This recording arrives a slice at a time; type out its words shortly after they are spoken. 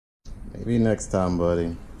Maybe next time,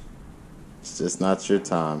 buddy. It's just not your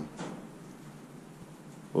time.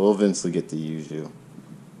 We'll eventually get to use you.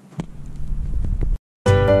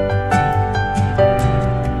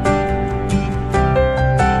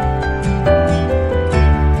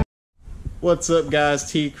 What's up,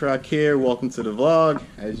 guys? T-Croc here. Welcome to the vlog.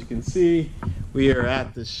 As you can see, we are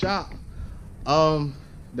at the shop. The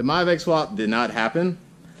MyVex swap did not happen,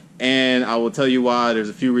 and I will tell you why. There's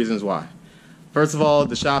a few reasons why. First of all,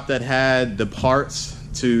 the shop that had the parts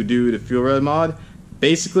to do the fuel red mod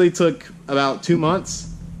basically took about 2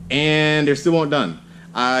 months, and they still weren't done.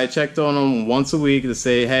 I checked on them once a week to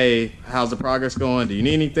say, hey, how's the progress going? Do you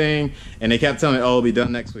need anything? And they kept telling me, oh, it'll be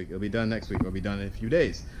done next week. It'll be done next week. It'll be done in a few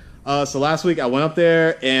days. So last week I went up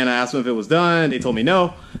there and I asked them if it was done. They told me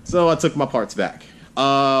no, so I took my parts back.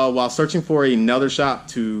 While searching for another shop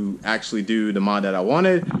to actually do the mod that I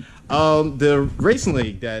wanted, the racing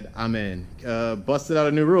league that I'm in busted out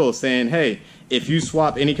a new rule saying, hey, if you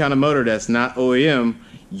swap any kind of motor that's not OEM,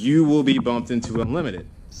 you will be bumped into unlimited.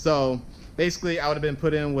 So basically I would have been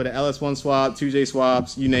put in with an LS1 swap, 2J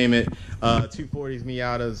swaps, you name it, 240s,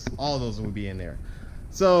 Miatas, all those would be in there.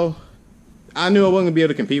 So I knew I wasn't going to be able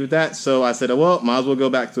to compete with that, so I said, well, might as well go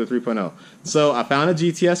back to a 3.0. So I found a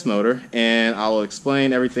GTS motor, and I'll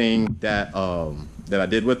explain everything that that I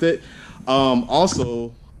did with it.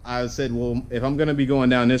 Also, I said, well, if I'm going to be going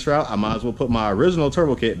down this route, I might as well put my original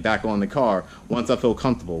turbo kit back on the car once I feel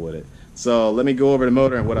comfortable with it. So let me go over the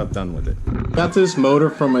motor and what I've done with it. Got this motor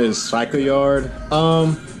from a cycle yard.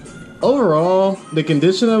 Overall, the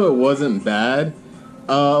condition of it wasn't bad. It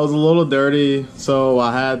was a little dirty, so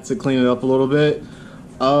I had to clean it up a little bit.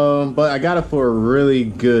 But I got it for a really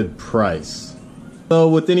good price. So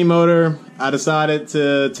with any motor, I decided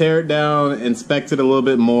to tear it down, inspect it a little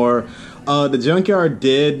bit more. The junkyard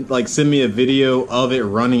did send me a video of it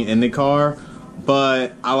running in the car,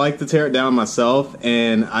 but I like to tear it down myself,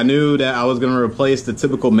 and I knew that I was going to replace the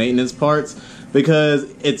typical maintenance parts because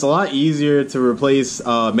it's a lot easier to replace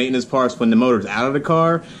maintenance parts when the motor's out of the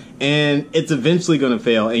car, and it's eventually going to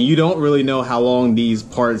fail, and you don't really know how long these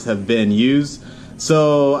parts have been used.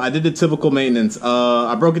 So I did the typical maintenance.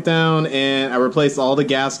 I broke it down and I replaced all the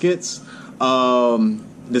gaskets.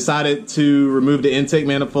 Decided to remove the intake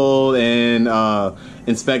manifold and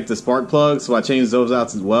inspect the spark plugs, so I changed those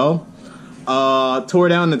out as well. Tore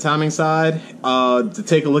down the timing side to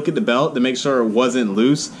take a look at the belt to make sure it wasn't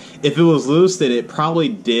loose. If it was loose, then it probably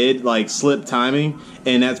did slip timing,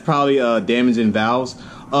 and that's probably damaging valves.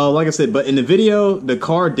 Like I said, but in the video, the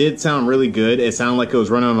car did sound really good. It sounded like it was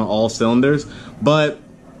running on all cylinders, but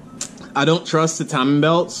I don't trust the timing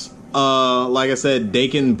belts. Like I said, they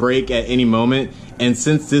can break at any moment, and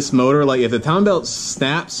since this motor, if the timing belt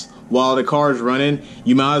snaps while the car is running,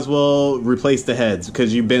 you might as well replace the heads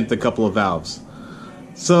because you bent a couple of valves.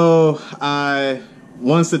 So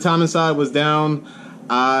once the timing side was down,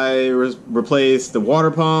 I replaced the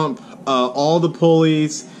water pump, all the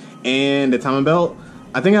pulleys, and the timing belt.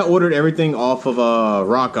 I think I ordered everything off of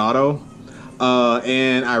Rock Auto,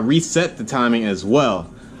 and I reset the timing as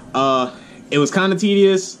well. It was kind of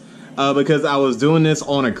tedious because I was doing this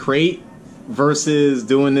on a crate versus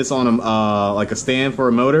doing this on a stand for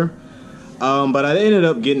a motor, but I ended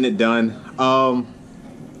up getting it done.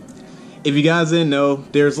 If you guys didn't know,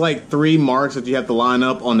 there's 3 marks that you have to line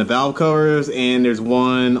up on the valve covers, and there's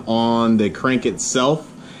one on the crank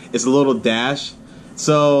itself. It's a little dash.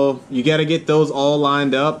 So you got to get those all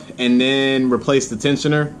lined up and then replace the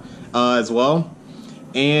tensioner as well.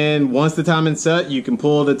 And once the timing's set, you can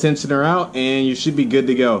pull the tensioner out and you should be good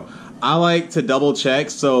to go. I like to double check,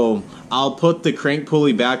 so I'll put the crank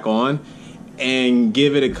pulley back on and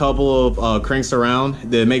give it a couple of cranks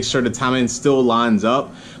around to make sure the timing still lines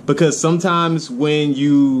up. Because sometimes when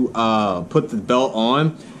you put the belt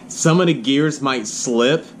on, some of the gears might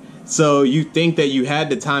slip. So you think that you had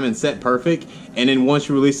the timing set perfect, and then once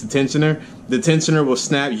you release the tensioner will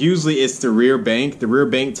snap. Usually it's the rear bank. The rear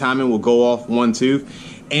bank timing will go off one tooth,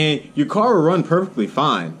 and your car will run perfectly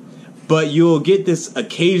fine. But you'll get this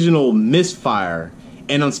occasional misfire,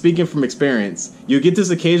 and I'm speaking from experience. You'll get this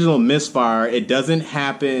occasional misfire. It doesn't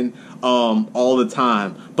happen all the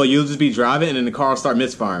time, but you'll just be driving and then the car will start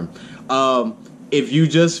misfiring. If you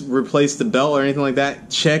just replace the belt or anything like that,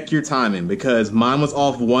 check your timing, because mine was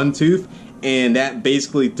off one tooth and that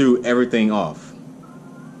basically threw everything off.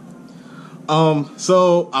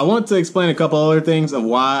 So I want to explain a couple other things of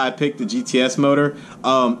why I picked the GTS motor.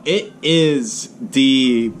 It is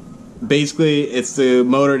basically it's the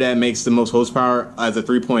motor that makes the most horsepower as a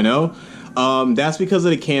 3.0. That's because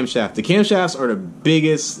of the camshaft. The camshafts are the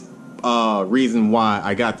biggest reason why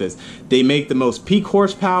I got this. They make the most peak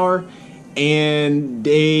horsepower, and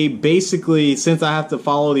they basically, since I have to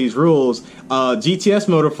follow these rules, GTS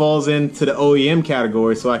motor falls into the OEM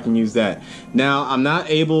category, so I can use that. Now, I'm not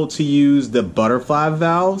able to use the butterfly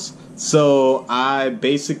valves, so I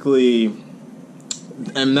basically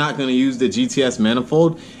am not going to use the GTS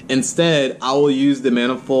manifold. Instead, I will use the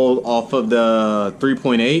manifold off of the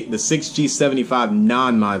 3.8, the 6G75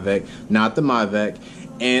 non-Myvec, not the Myvec,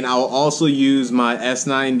 and I'll also use my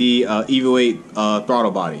S90 Evo 8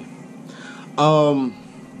 throttle body.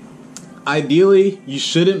 Ideally, you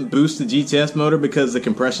shouldn't boost the GTS motor because the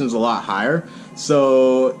compression is a lot higher,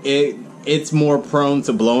 so it's more prone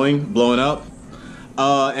to blowing up.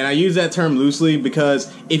 And I use that term loosely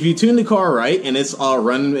because if you tune the car right and it's all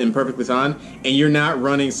running in perfectly fine and you're not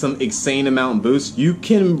running some insane amount of boost, you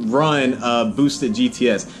can run boosted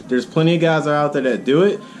GTS. There's plenty of guys out there that do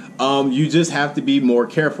it. You just have to be more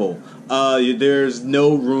careful. There's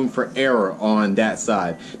no room for error on that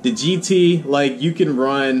side. The GT, like, you can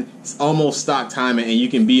run almost stock timing and you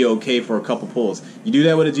can be okay for a couple pulls. You do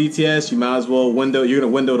that with a GTS, you might as well you're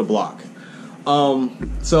gonna window the block.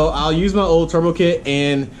 So I'll use my old turbo kit,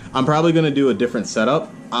 and I'm probably gonna do a different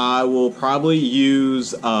setup. I will probably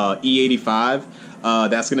use E85.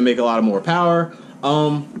 That's gonna make a lot of more power.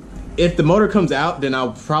 If the motor comes out, then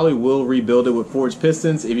I'll probably will rebuild it with forged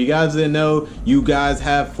pistons. If you guys didn't know, you guys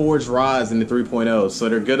have forged rods in the 3.0, so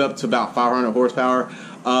they're good up to about 500 horsepower.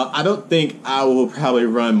 I don't think I will probably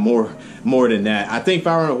run more than that. I think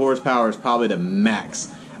 500 horsepower is probably the max.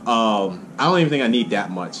 I don't even think I need that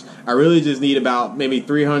much. I really just need about maybe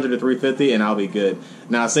 300 to 350 and I'll be good.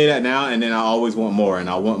 Now I say that now, and then I always want more, and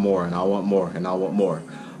I want more, and I want more, and I want more.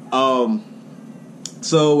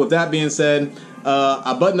 So with that being said,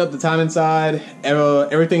 I buttoned up the timing side.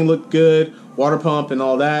 Everything looked good, water pump and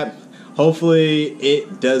all that. Hopefully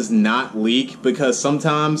it does not leak, because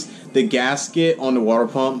sometimes the gasket on the water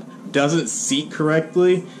pump doesn't seat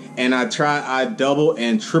correctly, and I double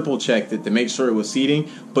and triple checked it to make sure it was seating,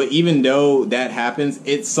 but even though that happens,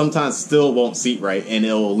 it sometimes still won't seat right and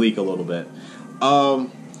it'll leak a little bit.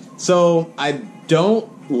 So I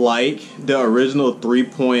don't like the original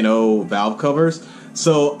 3.0 valve covers,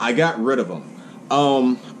 so I got rid of them.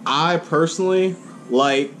 I personally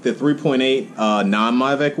like the 3.8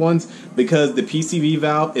 non-Myvec ones because the PCV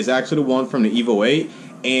valve is actually the one from the Evo 8,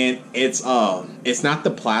 and it's not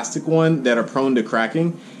the plastic one that are prone to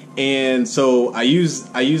cracking. And so I use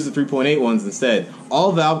the 3.8 ones instead.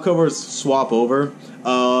 All valve covers swap over.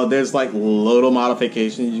 There's like little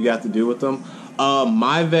modifications you got to do with them.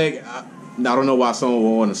 Myvec, I don't know why someone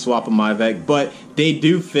would want to swap a Myvec, but they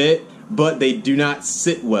do fit, but they do not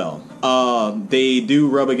sit well. They do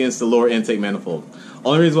rub against the lower intake manifold.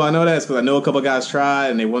 Only reason why I know that is because I know a couple guys tried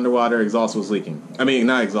and they wonder why their exhaust was leaking. I mean,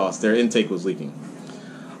 not exhaust, their intake was leaking.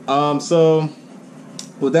 So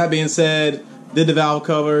with that being said, did the valve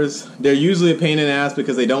covers. They're usually a pain in the ass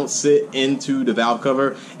because they don't sit into the valve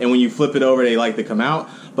cover, and when you flip it over, they like to come out.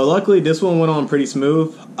 But luckily, this one went on pretty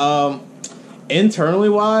smooth. Internally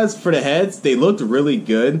wise, for the heads, they looked really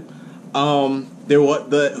good.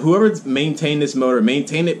 Whoever maintained this motor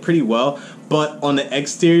maintained it pretty well, but on the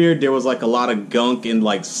exterior, there was like a lot of gunk and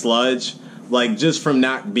like sludge, like just from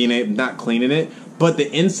not cleaning it. But the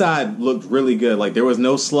inside looked really good. Like there was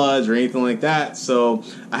no sludge or anything like that. So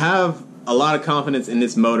I have a lot of confidence in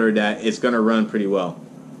this motor that it's going to run pretty well.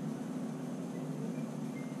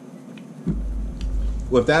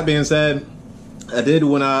 With that being said, I did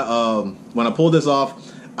when I pulled this off,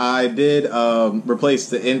 I did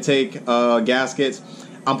replace the intake gaskets.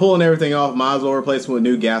 I'm pulling everything off, might as well replace them with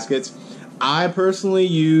new gaskets. I personally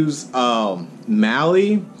use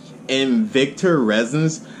Mali and Victor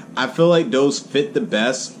resins. I feel like those fit the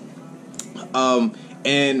best.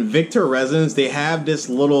 And Victor resins, they have this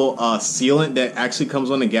little sealant that actually comes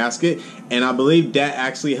on the gasket, and I believe that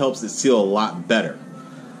actually helps it seal a lot better.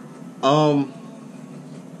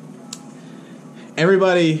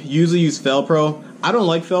 Everybody usually use Felpro. I don't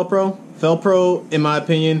like Felpro. Felpro, in my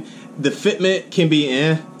opinion, the fitment can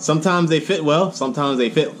be sometimes they fit well, sometimes they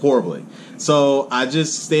fit horribly. So I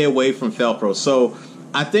just stay away from Felpro. So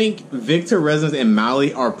I think Victor resins and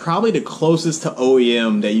Mali are probably the closest to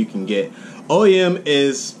OEM that you can get. OEM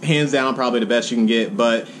is hands down probably the best you can get,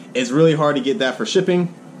 but it's really hard to get that for shipping.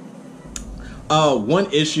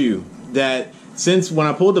 One issue that, since when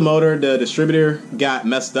I pulled the motor, the distributor got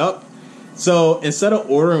messed up. So instead of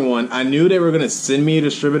ordering one, I knew they were going to send me a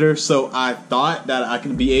distributor, so I thought that I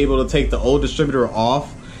could be able to take the old distributor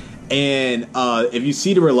off. And if you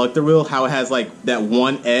see the reluctor wheel, how it has like that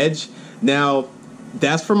one edge, now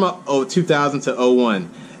that's from 2000 to 01.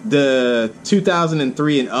 The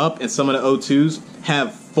 2003 and up and some of the 02s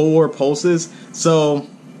have 4 pulses. So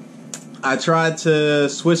I tried to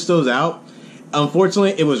switch those out.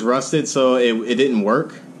 Unfortunately, it was rusted, so it didn't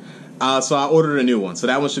work. So I ordered a new one. So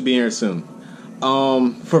that one should be here soon.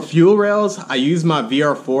 For fuel rails, I use my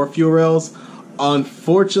VR4 fuel rails.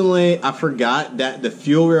 Unfortunately, I forgot that the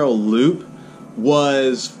fuel rail loop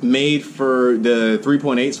was made for the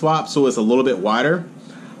 3.8 swap, so it's a little bit wider.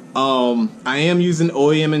 I am using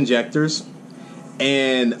OEM injectors,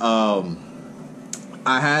 and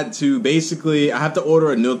I have to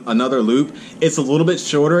order another loop. It's a little bit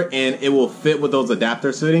shorter, and it will fit with those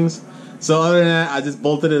adapter fittings. So other than that, I just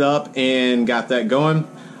bolted it up and got that going.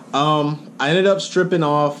 I ended up stripping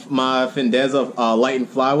off my Fendeza light and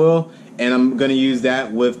flywheel, and I'm going to use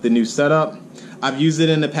that with the new setup. I've used it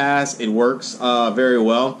in the past. It works very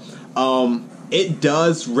well. It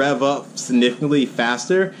does rev up significantly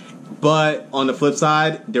faster, but on the flip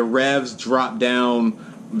side, the revs drop down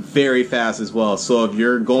very fast as well. So if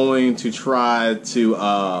you're going to try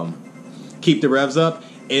to keep the revs up,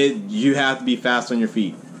 you have to be fast on your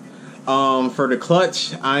feet. For the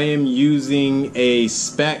clutch, I am using a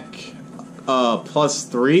Spec Plus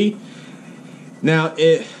 3. Now,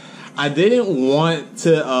 I didn't want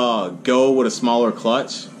to go with a smaller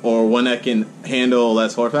clutch or one that can handle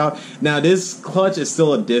less horsepower. Now, this clutch is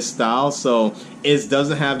still a disc style, so it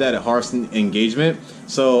doesn't have that harsh engagement.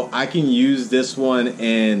 So I can use this one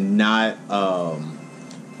and not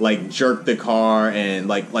like jerk the car, and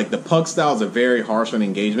like the Puck styles are very harsh on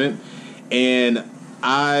engagement, and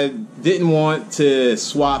I didn't want to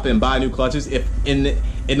swap and buy new clutches if in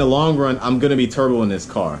the long run I'm gonna be turboing this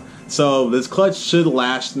car. So this clutch should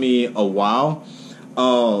last me a while.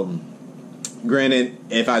 Granted,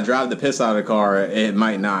 if I drive the piss out of the car, it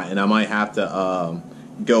might not, and I might have to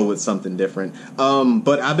go with something different.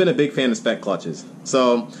 But I've been a big fan of spec clutches.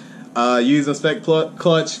 So using spec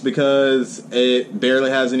clutch because it barely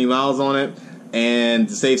has any miles on it, and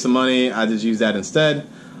to save some money, I just use that instead.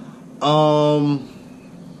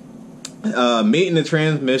 Mating the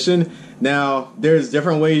transmission. Now, there's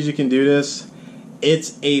different ways you can do this.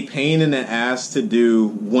 It's a pain in the ass to do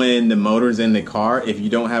when the motor's in the car if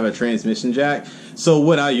you don't have a transmission jack. So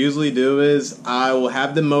what I usually do is I will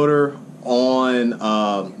have the motor on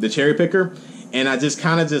the cherry picker, and I just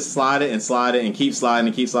kind of slide it and keep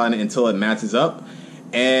sliding it until it matches up.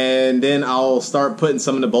 And then I'll start putting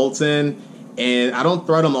some of the bolts in, and I don't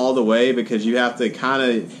thread them all the way because you have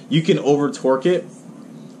to you can over torque it.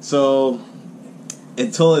 So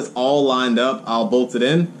until it's all lined up, I'll bolt it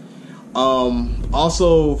in.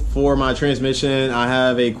 Also for my transmission, I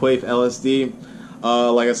have a Quaife LSD.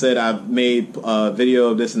 Like I said, I've made a video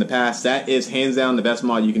of this in the past. That is hands down the best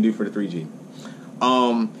mod you can do for the 3G.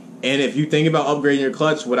 And if you think about upgrading your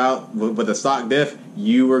clutch with a stock diff,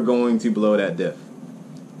 you are going to blow that diff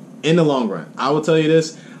in the long run. I will tell you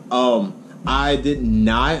this. I did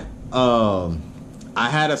not. I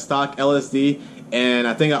had a stock LSD, and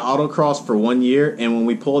I think I autocrossed for 1 year. And when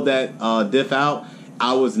we pulled that diff out,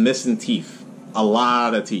 I was missing teeth, a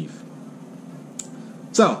lot of teeth.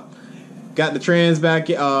 So, got the trans back,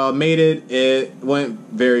 mated. It went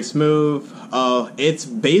very smooth. It's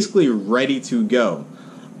basically ready to go.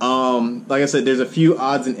 Like I said, there's a few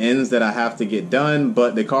odds and ends that I have to get done,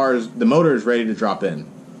 but the motor is ready to drop in.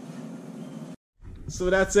 So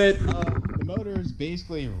that's it. The motor is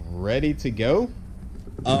basically ready to go.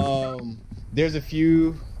 There's a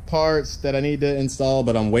few parts that I need to install,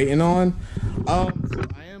 but I'm waiting on. So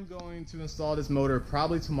I am going to install this motor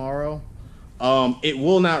probably tomorrow. It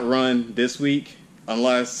will not run this week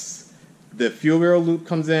unless the fuel rail loop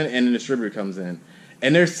comes in and the distributor comes in.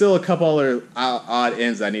 And there's still a couple other odd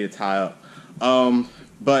ends I need to tie up.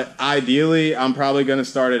 But ideally, I'm probably going to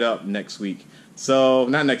start it up next week. So,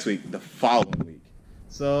 not next week, the following week.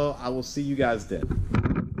 So, I will see you guys then.